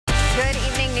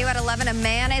at 11, a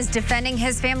man is defending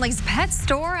his family's pet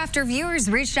store after viewers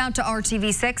reached out to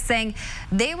RTV6 saying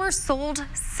they were sold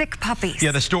sick puppies.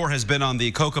 Yeah, the store has been on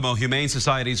the Kokomo Humane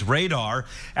Society's radar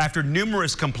after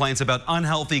numerous complaints about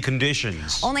unhealthy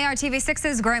conditions. Only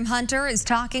RTV6's Graham Hunter is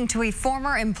talking to a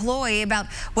former employee about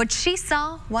what she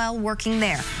saw while working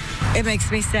there. It makes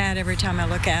me sad every time I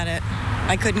look at it.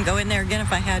 I couldn't go in there again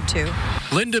if I had to.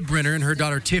 Linda Brenner and her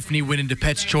daughter Tiffany went into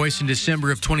Pet's Choice in December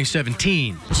of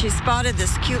 2017. She spotted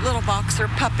this cute little boxer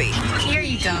puppy. Here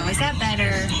you go. Is that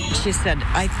better? She said,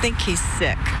 I think he's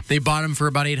sick. They bought him for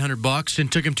about $800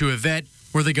 and took him to a vet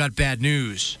where they got bad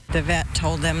news. The vet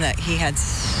told them that he had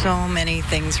so many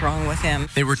things wrong with him.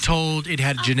 They were told it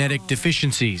had genetic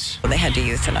deficiencies. They had to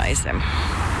euthanize him.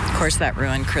 Of course, that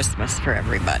ruined Christmas for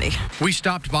everybody. We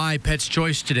stopped by Pet's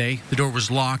Choice today. The door was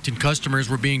locked and customers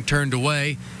were being turned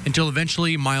away until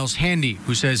eventually Miles Handy,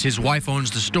 who says his wife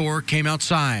owns the store, came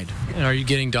outside. Are you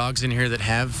getting dogs in here that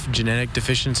have genetic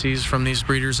deficiencies from these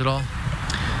breeders at all?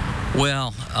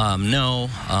 Well,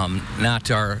 no, not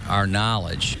to our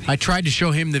knowledge. I tried to show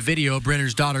him the video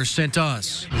Brenner's daughter sent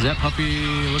us. Does that puppy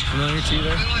look familiar to you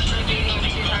there?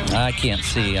 I can't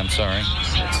see, I'm sorry.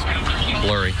 It's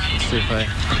blurry. Let's see if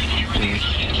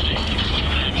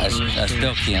I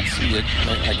still can't see it.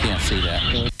 I can't see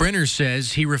that. Brenner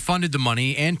says he refunded the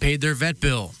money and paid their vet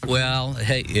bill. Well,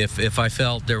 hey, if I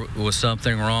felt there was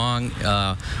something wrong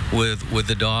with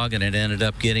the dog and it ended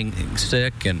up getting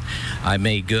sick and I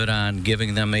made good on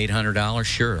giving them $800,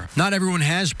 sure. Not everyone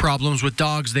has problems with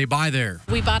dogs they buy there.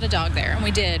 We bought a dog there, and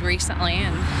we did recently,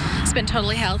 and it's been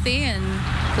totally healthy and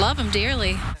love him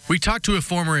dearly. We talked to a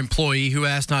former employee who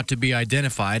asked not to be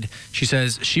identified. She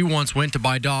says she once went to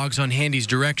buy dogs on Handy's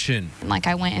direction. Like,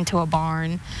 I went into a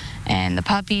barn and the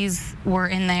puppies were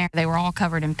in there. They were all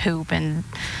covered in poop and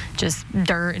just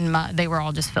dirt and mud. They were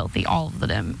all just filthy, all of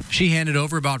them. She handed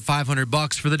over about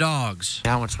 $500 for the dogs.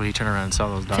 How much would he turn around and sell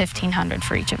those dogs? $1,500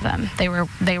 for each of them. They were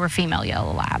female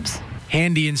yellow labs.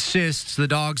 Handy insists the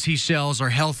dogs he sells are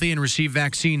healthy and receive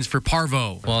vaccines for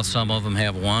parvo. Well, some of them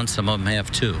have one, some of them have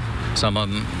two. Some of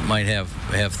them might have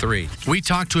three. We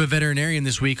talked to a veterinarian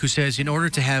this week who says in order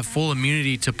to have full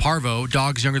immunity to parvo,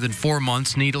 dogs younger than 4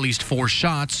 months need at least 4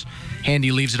 shots.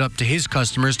 Handy leaves it up to his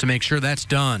customers to make sure that's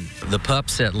done. The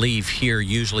pups that leave here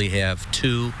usually have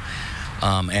 2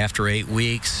 after 8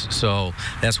 weeks, so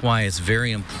that's why it's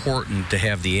very important to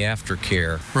have the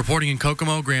aftercare. Reporting in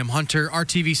Kokomo, Graham Hunter,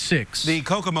 RTV6. The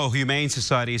Kokomo Humane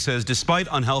Society says despite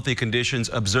unhealthy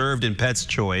conditions observed in Pet's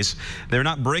Choice, they're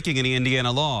not breaking any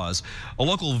Indiana laws. A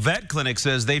local vet clinic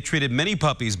says they've treated many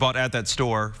puppies bought at that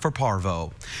store for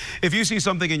parvo. If you see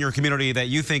something in your community that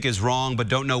you think is wrong but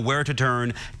don't know where to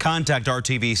turn, contact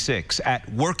RTV6 at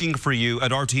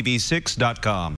workingforyou@rtv6.com.